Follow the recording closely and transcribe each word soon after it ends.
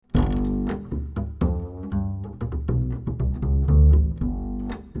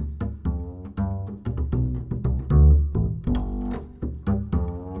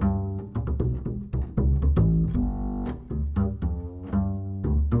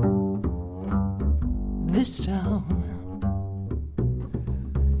This town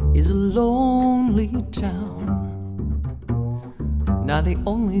is a lonely town, not the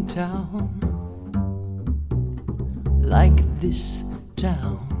only town like this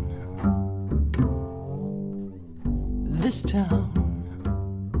town. This town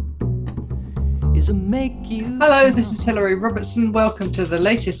is a make you. Hello, this is Hilary Robertson. Welcome to the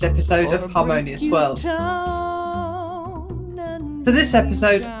latest episode of Harmonious World. For this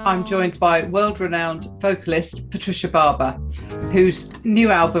episode, I'm joined by world-renowned vocalist Patricia Barber, whose new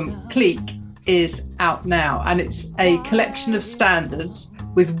album, Clique, is out now, and it's a collection of standards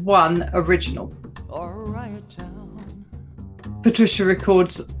with one original. Patricia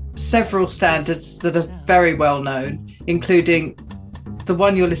records several standards that are very well known, including the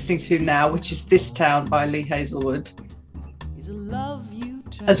one you're listening to now, which is This Town by Lee Hazelwood,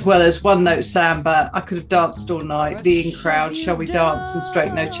 as well as One Note Samba, I Could Have Danced All Night, The In Crowd, Shall We Dance, and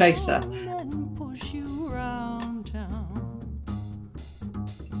Straight No Chaser.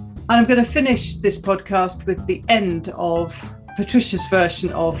 And I'm going to finish this podcast with the end of Patricia's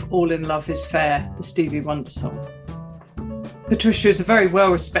version of All in Love is Fair, the Stevie Wonder song. Patricia is a very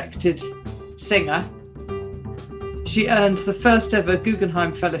well-respected singer. She earned the first ever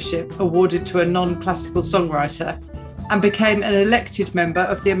Guggenheim Fellowship awarded to a non-classical songwriter and became an elected member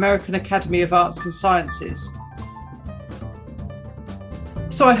of the American Academy of Arts and Sciences.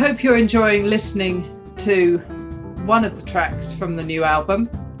 So I hope you're enjoying listening to one of the tracks from the new album.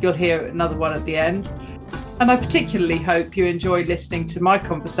 You'll hear another one at the end. And I particularly hope you enjoy listening to my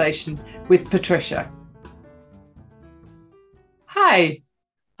conversation with Patricia. Hi.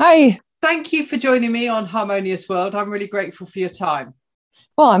 Hi. Thank you for joining me on Harmonious World. I'm really grateful for your time.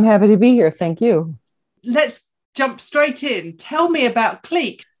 Well, I'm happy to be here. Thank you. Let's jump straight in. Tell me about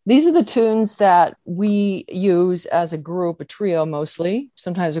Clique. These are the tunes that we use as a group, a trio mostly,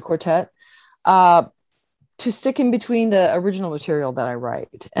 sometimes a quartet, to stick in between the original material that I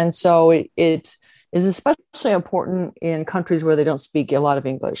write. And so it is especially important in countries where they don't speak a lot of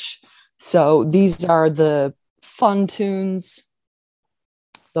English. So these are the fun tunes,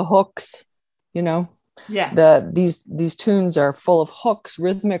 the hooks, these tunes are full of hooks,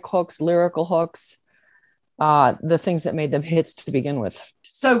 rhythmic hooks, lyrical hooks, the things that made them hits to begin with.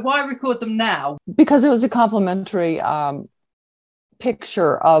 So why record them now? Because it was a complimentary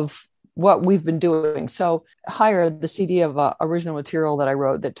picture of what we've been doing. So Higher, the CD of original material that I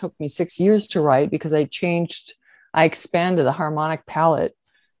wrote that took me 6 years to write because I expanded the harmonic palette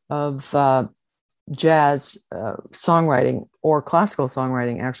of jazz songwriting or classical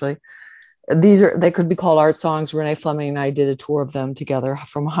songwriting, actually. They could be called art songs. Renee Fleming and I did a tour of them together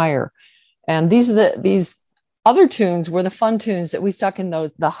from Higher. And these other tunes were the fun tunes that we stuck in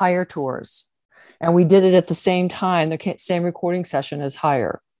the Higher tours. And we did it at the same time, the same recording session as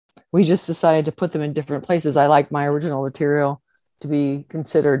Higher. We just decided to put them in different places. I like my original material to be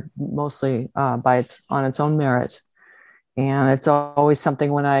considered mostly on its own merit. And it's always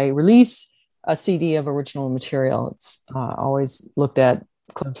something when I release a CD of original material, it's always looked at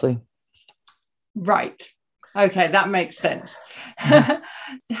closely. Right. Okay, that makes sense. How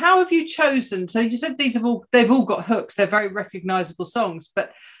have you chosen? So you said they've all got hooks. They're very recognizable songs,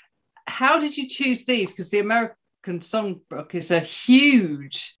 but how did you choose these? Because the American Songbook is a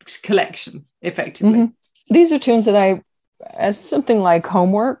huge collection, effectively. Mm-hmm. These are tunes that as something like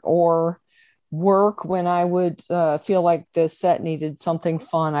homework or work, when I would feel like the set needed something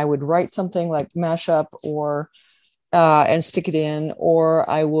fun, I would write something like mashup or and stick it in, or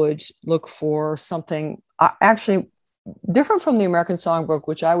I would look for something actually different from the American Songbook,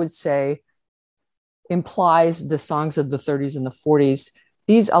 which I would say implies the songs of the 30s and the 40s.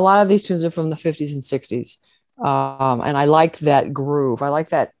 A lot of these tunes are from the 50s and 60s, and I like that groove. I like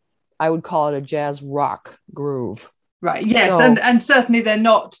that. I would call it a jazz rock groove. Right. Yes, and certainly they're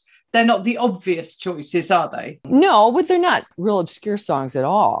not the obvious choices, are they? No, but they're not real obscure songs at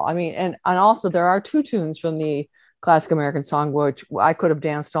all. I mean, and also there are two tunes from the classic American Songbook, which I Could Have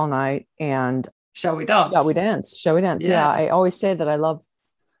Danced All Night and Shall We Dance? Shall We Dance? Shall We Dance? Yeah, I always say that I love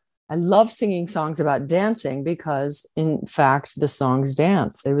singing songs about dancing because, in fact, the songs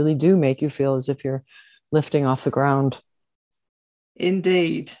dance. They really do make you feel as if you're lifting off the ground.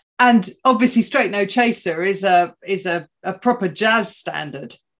 Indeed. And obviously Straight No Chaser is a proper jazz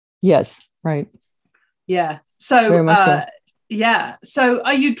standard. Yes, right. Yeah. So, very much so. Yeah. So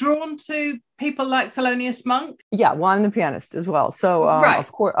are you drawn to people like Thelonious Monk? Yeah, well, I'm the pianist as well. So right.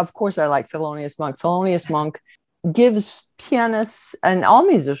 of course I like Thelonious Monk. Thelonious Monk gives pianists and all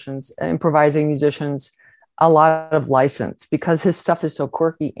musicians, improvising musicians, a lot of license because his stuff is so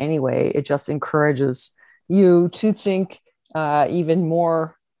quirky anyway. It just encourages you to think even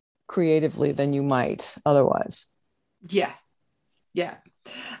more creatively than you might otherwise. Yeah.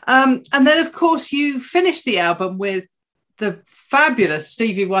 And then, of course, you finished the album with the fabulous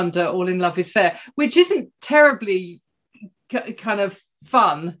Stevie Wonder, All in Love is Fair, which isn't terribly kind of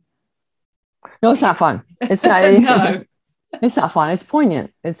fun. No, it's not fun. It's not. No. It's not fun. It's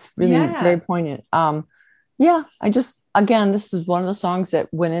poignant. It's really very poignant. Again, this is one of the songs that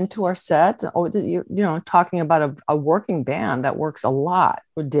went into our set. Or talking about a working band that works a lot,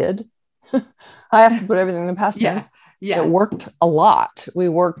 or did. I have to put everything in the past tense. Yeah. It worked a lot. We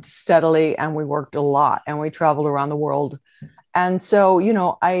worked steadily and we worked a lot, and we traveled around the world. And so,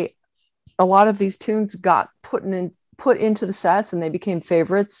 a lot of these tunes got put into the sets and they became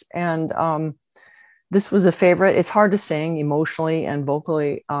favorites. And this was a favorite. It's hard to sing emotionally and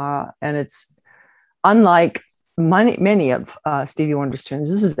vocally. And it's unlike many of Stevie Wonder's tunes.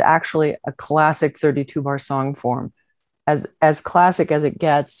 This is actually a classic 32-bar song form, as classic as it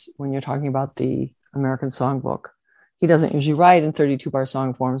gets when you're talking about the American Songbook. He doesn't usually write in 32-bar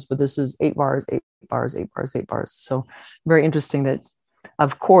song forms, but this is 8 bars, 8 bars, 8 bars, 8 bars. So very interesting that,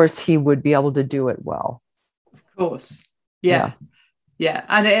 of course, he would be able to do it well. Of course. Yeah.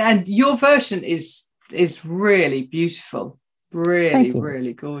 And your version is really beautiful.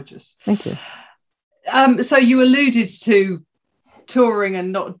 Really gorgeous. Thank you. So you alluded to touring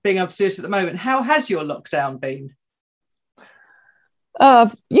and not being able to do it at the moment. How has your lockdown been?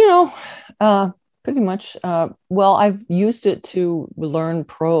 Pretty much. Well, I've used it to learn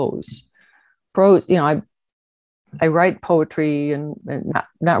prose. I write poetry and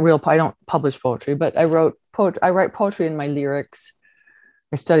not real. I don't publish poetry, but I write poetry in my lyrics.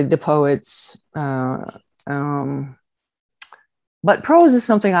 I studied the poets. But prose is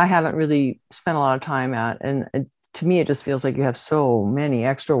something I haven't really spent a lot of time at. And to me, it just feels like you have so many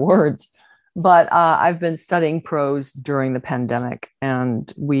extra words. But I've been studying prose during the pandemic, and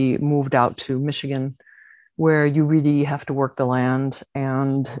we moved out to Michigan, where you really have to work the land,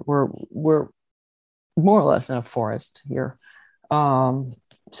 and we're more or less in a forest here.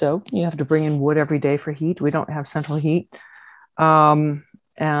 So you have to bring in wood every day for heat. We don't have central heat. So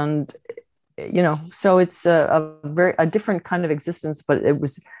it's a different kind of existence, but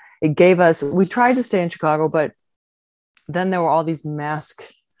it gave us, we tried to stay in Chicago, but then there were all these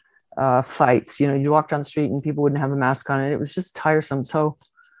mask fights. You walk down the street and people wouldn't have a mask on, and it was just tiresome. So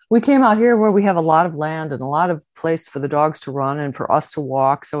we came out here where we have a lot of land and a lot of place for the dogs to run and for us to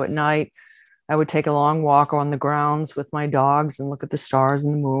walk. So at night I would take a long walk on the grounds with my dogs and look at the stars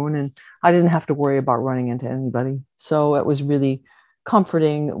and the moon, and I didn't have to worry about running into anybody. So it was really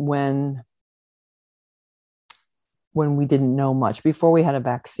comforting when we didn't know much. Before we had a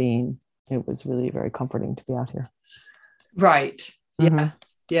vaccine, it was really very comforting to be out here. Right. Mm-hmm.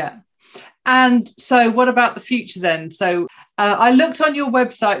 Yeah. And so what about the future then? So I looked on your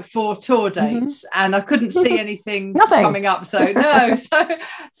website for tour dates, and I couldn't see anything coming up. So no.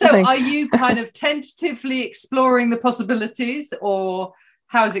 So are you kind of tentatively exploring the possibilities, or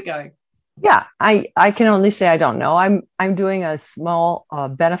how's it going? Yeah, I can only say I don't know. I'm doing a small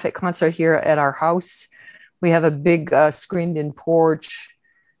benefit concert here at our house. We have a big screened-in porch.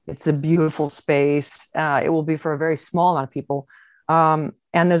 It's a beautiful space. It will be for a very small amount of people.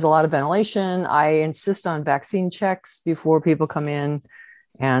 And there's a lot of ventilation. I insist on vaccine checks before people come in.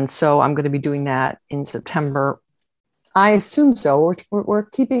 And so I'm going to be doing that in September. I assume so. We're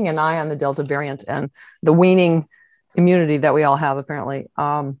keeping an eye on the Delta variant and the waning immunity that we all have, apparently.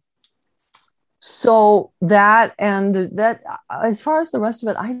 So that, as far as the rest of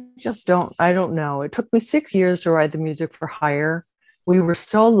it, I don't know. It took me 6 years to write the music for Higher. We were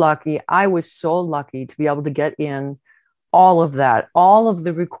so lucky. I was so lucky to be able to get in all of that, all of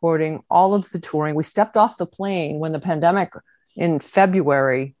the recording, all of the touring. We stepped off the plane when the pandemic in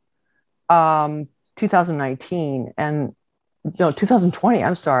February, 2019 and no, 2020,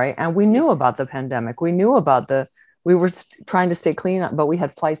 I'm sorry. And we knew about the pandemic. We knew about we were trying to stay clean, but we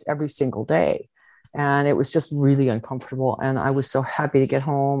had flights every single day. And it was just really uncomfortable. And I was so happy to get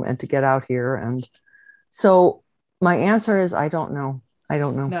home and to get out here. And so my answer is, I don't know.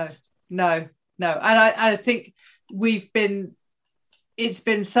 No. And I think it's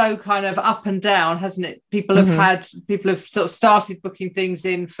been so kind of up and down, hasn't it? People have sort of started booking things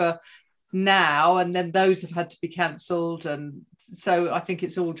in for now, and then those have had to be cancelled. And so I think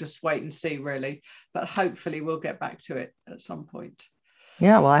it's all just wait and see, really. But hopefully we'll get back to it at some point.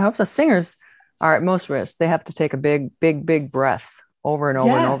 Yeah, well, I hope so. Singers are at most risk. They have to take a big breath over and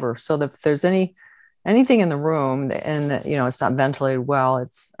over and over. So that if there's anything in the room and it's not ventilated well,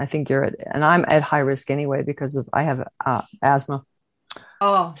 I think and I'm at high risk anyway because I have asthma.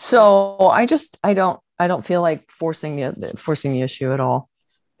 Oh, so I don't feel like forcing the issue at all.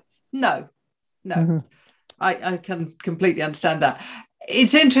 No. I can completely understand that.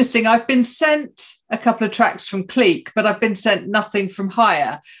 It's interesting. I've been sent a couple of tracks from Cleek, but I've been sent nothing from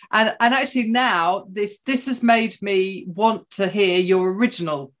Higher. And actually now this has made me want to hear your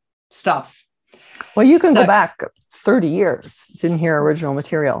original stuff. Well, you can go back 30 years to hear original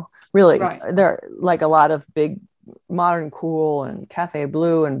material. Really, right. There are like a lot of big Modern Cool and Cafe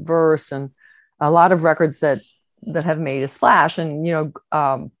Blue and Verse and a lot of records that have made a splash. And,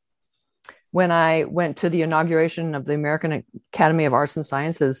 when I went to the inauguration of the American Academy of Arts and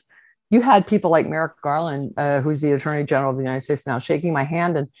Sciences, you had people like Merrick Garland, who's the Attorney General of the United States now, shaking my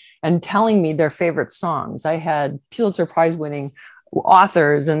hand and telling me their favorite songs. I had Pulitzer Prize winning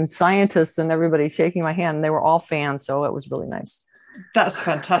authors and scientists and everybody shaking my hand, and they were all fans. So it was really nice. That's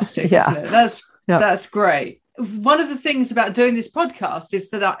fantastic, isn't it? That's great. One of the things about doing this podcast is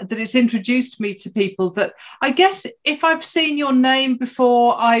that it's introduced me to people that I guess if I've seen your name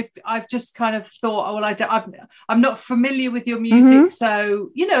before, I've just kind of thought, oh, well, I'm not familiar with your music.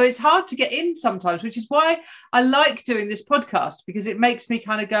 So, it's hard to get in sometimes, which is why I like doing this podcast, because it makes me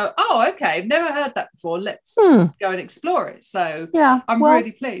kind of go, oh, okay, I've never heard that before. Let's go and explore it. So I'm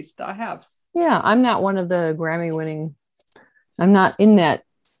really pleased that I have. Yeah, I'm not one of the Grammy winning. I'm not in that.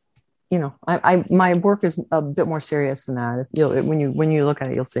 My work is a bit more serious than that. When you look at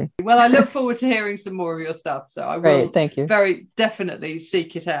it, you'll see. Well, I look forward to hearing some more of your stuff. So I will thank you. Very definitely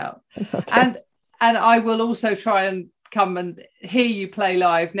seek it out. Okay. And I will also try and come and hear you play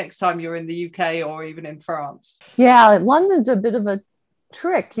live next time you're in the UK or even in France. Yeah, London's a bit of a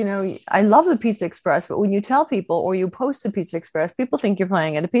trick. I love the Pizza Express, but when you tell people or you post the Pizza Express, people think you're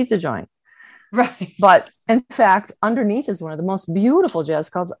playing at a pizza joint. Right. But in fact, underneath is one of the most beautiful jazz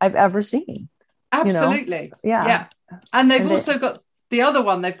clubs I've ever seen. Absolutely. Yeah. And they've also got the other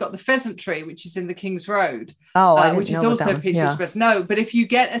one. They've got the Pheasant Tree, which is in the King's Road. Which is also Pizza Express. No, but if you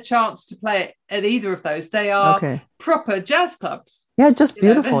get a chance to play it at either of those, they are proper jazz clubs. Yeah, just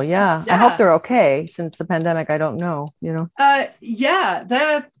beautiful. I hope they're okay since the pandemic. I don't know, they're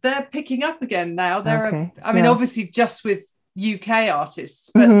picking up again now. Obviously just with UK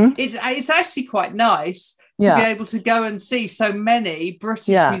artists, but it's actually quite nice to be able to go and see so many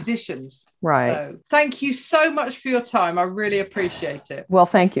British musicians. Right. So thank you so much for your time. I really appreciate it. Well,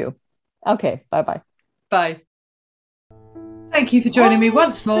 thank you. Okay. Bye-bye. Bye. Thank you for joining me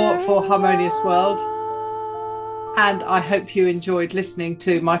once more for Harmonious World. And I hope you enjoyed listening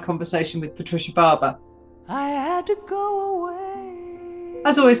to my conversation with Patricia Barber. I had to go away.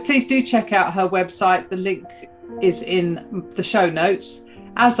 As always, please do check out her website. The link is in the show notes,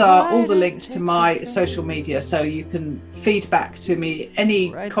 as are all the links to my social media, so you can feed back to me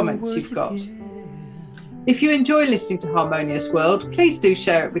any comments you've got. If you enjoy listening to Harmonious World, please do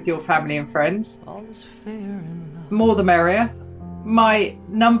share it with your family and friends. More the merrier. My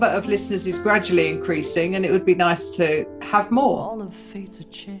number of listeners is gradually increasing, and it would be nice to have more. All of fate's a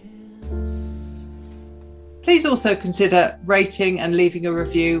chance. Please also consider rating and leaving a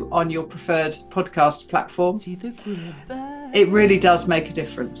review on your preferred podcast platform. It really does make a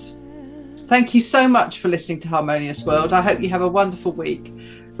difference. Thank you so much for listening to Harmonious World. I hope you have a wonderful week.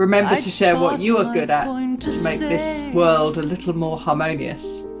 Remember to share what you are good at to make this world a little more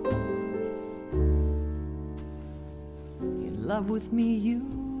harmonious. In love with me,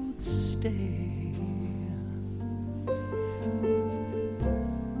 you'd stay.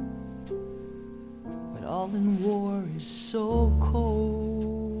 All in war is so cold.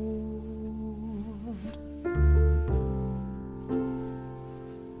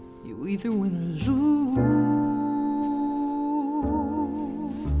 You either win or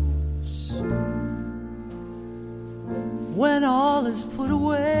lose. When all is put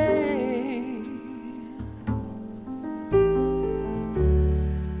away, the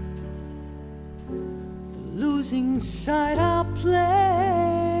losing side I'll play.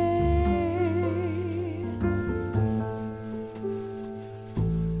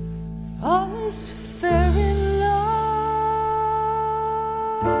 All is fair in love.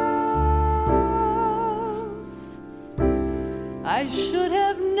 I should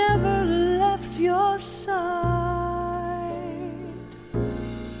have never left your side.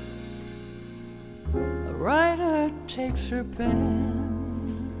 A writer takes her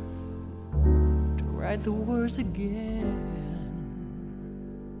pen to write the words again.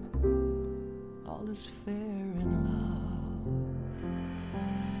 All is fair in love.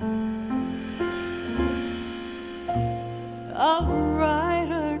 A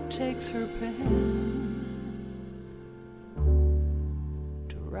writer takes her pen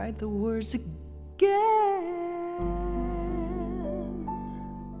to write the words again.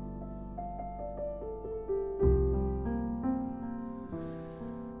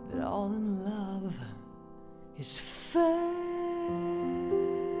 That all in love is fair.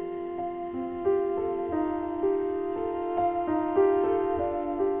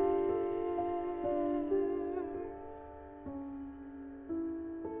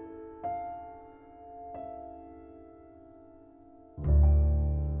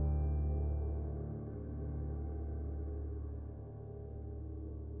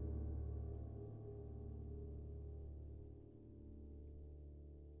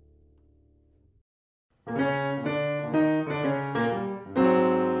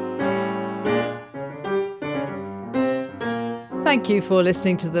 Thank you for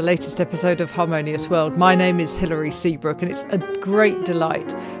listening to the latest episode of Harmonious World. My name is Hilary Seabrook, and it's a great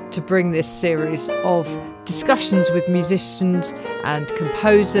delight to bring this series of discussions with musicians and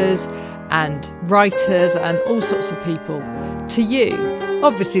composers and writers and all sorts of people to you.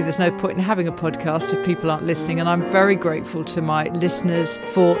 Obviously, there's no point in having a podcast if people aren't listening, and I'm very grateful to my listeners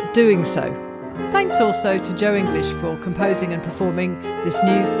for doing so. Thanks also to Joe English for composing and performing this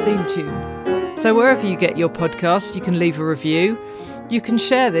new theme tune. So wherever you get your podcast, you can leave a review. You can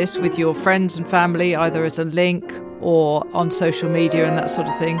share this with your friends and family, either as a link or on social media and that sort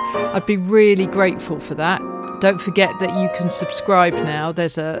of thing. I'd be really grateful for that. Don't forget that you can subscribe now.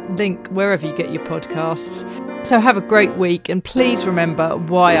 There's a link wherever you get your podcasts. So have a great week, and please remember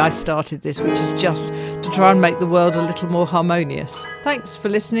why I started this, which is just to try and make the world a little more harmonious. Thanks for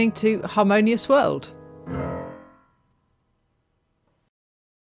listening to Harmonious World.